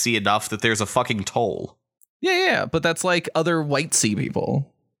White Sea enough that there's a fucking toll. Yeah. But that's like other White Sea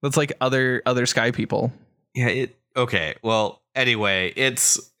people. That's like other Sky people. Yeah. Okay. Well, anyway,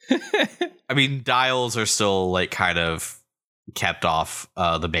 it's. I mean, dials are still like kind of kept off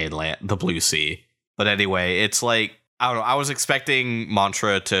the mainland, the Blue Sea. But anyway, it's like, I don't know. I was expecting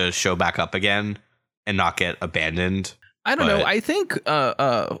mantra to show back up again and not get abandoned. I don't know. I think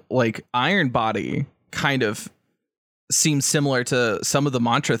like Iron Body kind of seems similar to some of the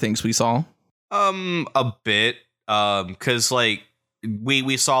mantra things we saw. A bit. Because like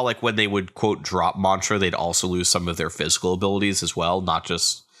we saw like when they would quote drop mantra, they'd also lose some of their physical abilities as well, not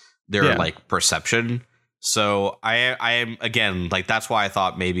just their like perception. So I am again like that's why I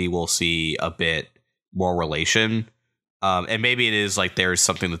thought maybe we'll see a bit more relation. And maybe it is like there's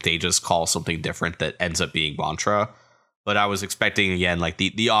something that they just call something different that ends up being mantra. But I was expecting again like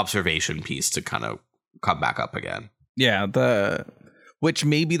the observation piece to kind of come back up again. Yeah, which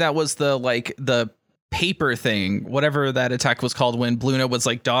maybe that was the paper thing, whatever that attack was called when Bluna was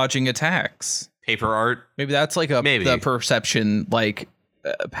like dodging attacks. Paper art. Maybe that's like the perception like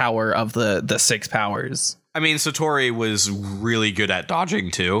power of the 6 powers. I mean, Satori was really good at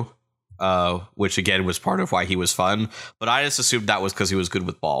dodging too. Which again was part of why he was fun, but I just assumed that was because he was good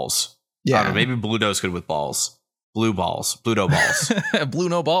with balls. Yeah, I don't know, maybe Bluno's good with balls. Bluno balls. Bluno balls.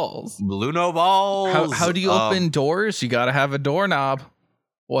 Bluno balls. How do you open doors? You gotta have a doorknob.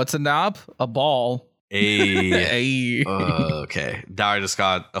 What's a knob? A ball. Okay. Now I just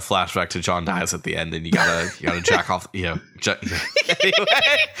got a flashback to John dies at the end, and you gotta jack off. Anyway,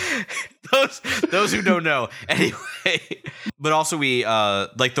 those who don't know. Anyway, but also we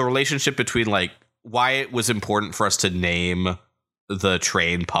like the relationship between like why it was important for us to name the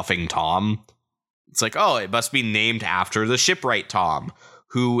train Puffing Tom. It's like, oh, it must be named after the shipwright Tom,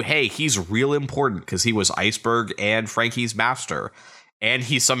 who, hey, he's real important because he was Iceberg and Frankie's master. And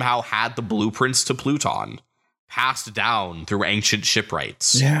he somehow had the blueprints to Pluton passed down through ancient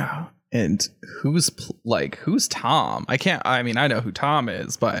shipwrights. Yeah. And who's Tom? I know who Tom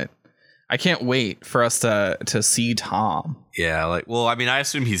is, but I can't wait for us to see Tom. Yeah, like, well, I mean, I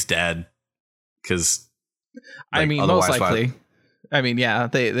assume he's dead because, I mean, most likely. I mean, yeah,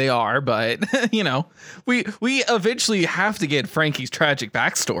 they are, but you know, we eventually have to get Frankie's tragic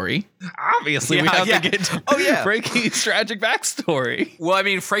backstory. Obviously, we have to get Frankie's tragic backstory. Well, I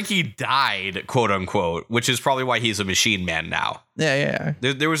mean, Frankie died, quote unquote, which is probably why he's a machine man now. Yeah.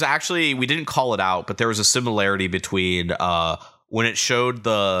 There was actually, we didn't call it out, but there was a similarity between when it showed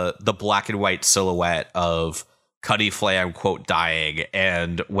the black and white silhouette of Cuddy Flam, quote, dying,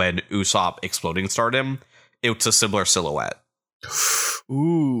 and when Usopp exploding starred him, it's a similar silhouette.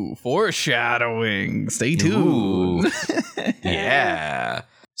 Ooh, foreshadowing. Stay tuned. Yeah.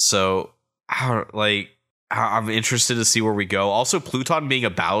 So, I'm interested to see where we go. Also, Pluton being a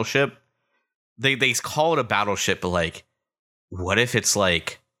battleship, they call it a battleship, but like, what if it's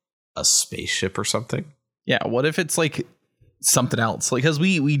like a spaceship or something? Yeah, what if it's like something else? Like, because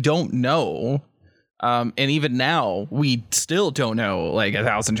we don't know. And even now, we still don't know, like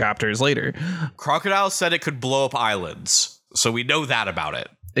 1,000 chapters later. Crocodile said it could blow up islands. So we know that about it.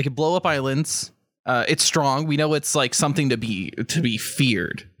 It could blow up islands. It's strong. We know it's like something to be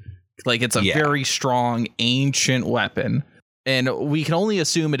feared. Like it's a very strong ancient weapon. And we can only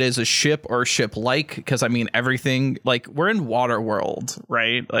assume it is a ship or ship-like, because I mean everything, like we're in water world,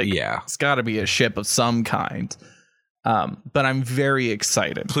 right? Like it's got to be a ship of some kind. But I'm very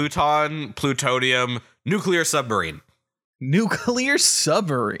excited. Pluton, plutonium, nuclear submarine. Nuclear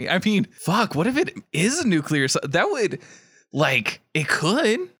submarine. I mean, fuck, what if it is a nuclear that would, like, it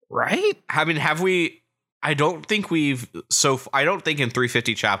could, right? I mean, I don't think in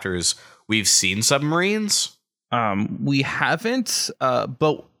 350 chapters we've seen submarines. We haven't,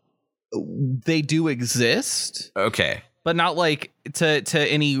 but they do exist. Okay. But not like to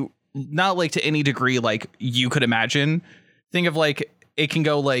any degree like you could imagine. Think of like it can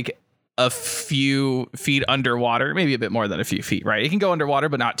go like a few feet underwater, maybe a bit more than a few feet, right? It can go underwater,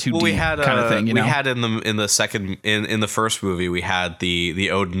 but not too deep. We had kind of thing. You know? We had in the first movie, we had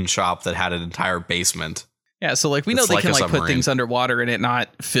the Odin shop that had an entire basement. Yeah, so like we know they can like put things underwater and it not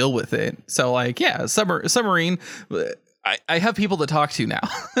fill with it. So like submarine. I have people to talk to now.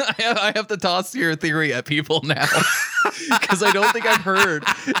 I have to toss your theory at people now because I don't think I've heard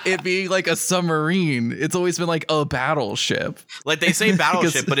it being like a submarine. It's always been like a battleship. Like they say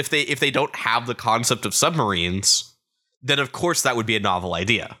battleship, but if they don't have the concept of submarines, then of course that would be a novel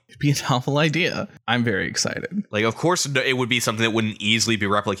idea. It'd be a novel idea. I'm very excited. Like, of course it would be something that wouldn't easily be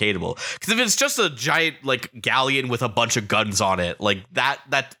replicatable. Because if it's just a giant like galleon with a bunch of guns on it, like that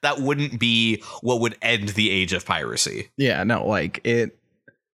wouldn't be what would end the age of piracy. Yeah, no, like it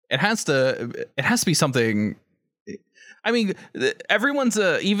has to be something. I mean, everyone's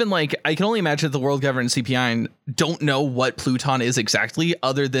even like I can only imagine that the world government CPI don't know what Pluton is exactly,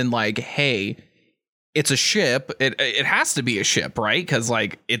 other than like, hey, it's a ship. It has to be a ship, right? Because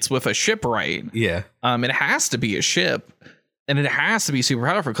like it's with a shipwright. Yeah. It has to be a ship, and it has to be super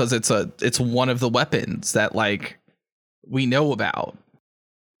powerful because it's one of the weapons that like we know about.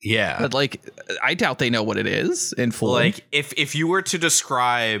 Yeah. But like I doubt they know what it is in full. Like if you were to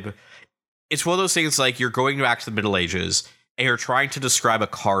describe, it's one of those things like you're going back to the Middle Ages and you're trying to describe a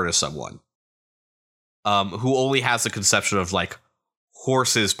car to someone who only has the conception of like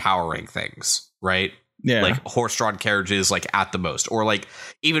horses powering things, right? Yeah. Like horse-drawn carriages, like at the most, or like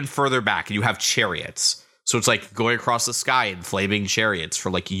even further back, you have chariots. So it's like going across the sky in flaming chariots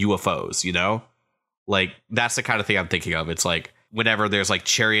for like UFOs, you know? Like that's the kind of thing I'm thinking of. It's like whenever there's like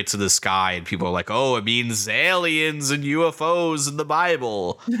chariots in the sky and people are like, oh, it means aliens and UFOs in the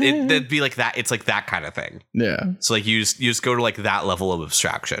Bible. It'd be like that. It's like that kind of thing. Yeah. So like you just go to like that level of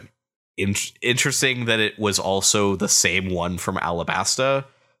abstraction. Interesting that it was also the same one from Alabasta.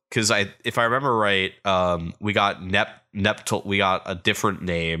 Because if I remember right, we got we got a different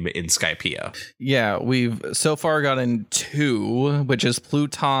name in Skypiea. Yeah, we've so far gotten 2, which is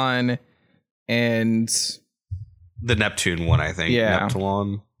Pluton and the Neptune one, I think. Yeah,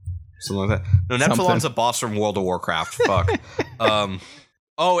 Neptulon, something like that. No, Neptulon's a boss from World of Warcraft. Fuck.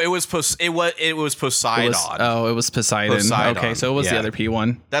 It was Poseidon. It was Poseidon. Okay, so it was the other P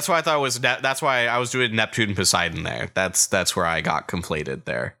one. That's why I thought it was. That's why I was doing Neptune and Poseidon there. That's where I got conflated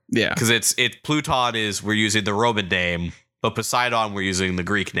there. Yeah, because it's Pluton is we're using the Roman name, but Poseidon we're using the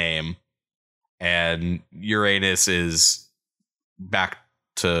Greek name, and Uranus is back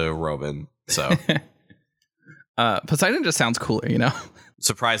to Roman. So Poseidon just sounds cooler, you know.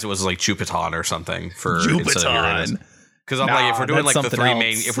 Surprised it was like Jupiton or something for instead of Uranus. Because I'm like, if we're doing like the three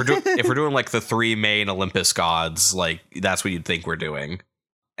main, if we're doing like the 3 main Olympus gods, like that's what you'd think we're doing.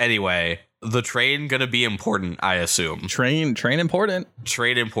 Anyway, the train gonna be important, I assume. Train important.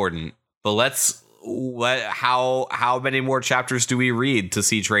 Train important. But how many more chapters do we read to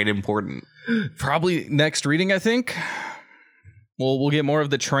see Train important? Probably next reading, I think. We'll get more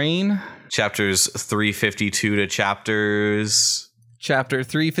of the train. Chapters 352 to Chapter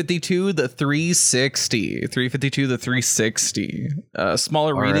 352, the 360. 352, the 360.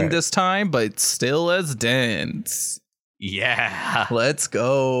 Smaller reading this time, but still as dense. Yeah. Let's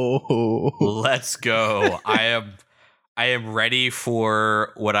go. Let's go. I am ready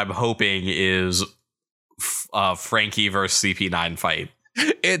for what I'm hoping is Frankie versus CP9 fight.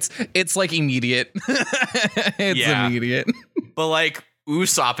 It's like immediate. It's immediate. But like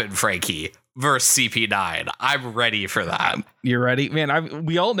Usopp and Frankie versus CP9. I'm ready for that. You're ready? Man,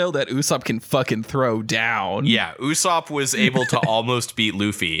 we all know that Usopp can fucking throw down. Yeah, Usopp was able to almost beat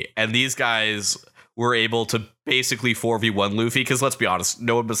Luffy, and these guys were able to basically 4v1 Luffy, because let's be honest,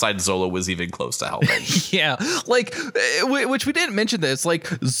 no one besides Zolo was even close to helping. Yeah, like, which we didn't mention this, like,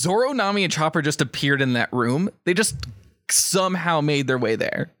 Zoro, Nami, and Chopper just appeared in that room. They just somehow made their way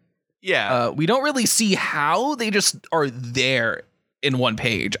there. Yeah. We don't really see how, they just are there in one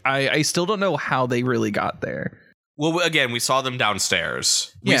page. I still don't know how they really got there. Well, again, we saw them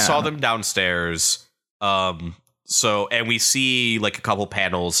downstairs. Yeah. We saw them downstairs. And we see like a couple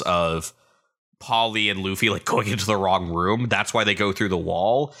panels of Polly and Luffy like going into the wrong room. That's why they go through the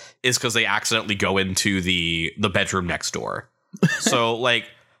wall, is because they accidentally go into the bedroom next door. So like,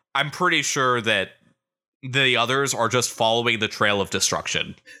 I'm pretty sure that the others are just following the trail of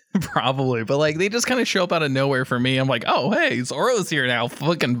destruction. Probably, but like they just kind of show up out of nowhere for me. I'm like, oh hey, Zoro's here now,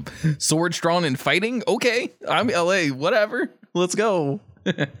 fucking swords drawn and fighting. Okay, I'm LA, whatever. Let's go.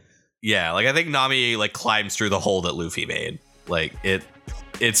 Yeah, like I think Nami like climbs through the hole that Luffy made. Like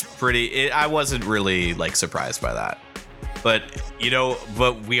it's pretty. I wasn't really like surprised by that. But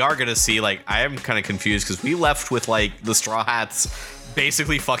but we are gonna see, like, I am kind of confused because we left with like the Straw Hats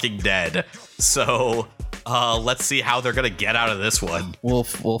basically fucking dead. So let's see how they're gonna get out of this one. We'll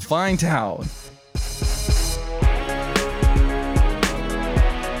find out.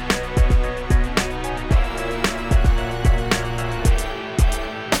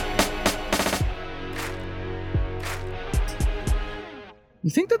 You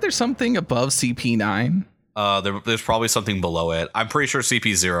think that there's something above CP9? There's probably something below it. I'm pretty sure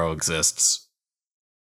CP0 exists.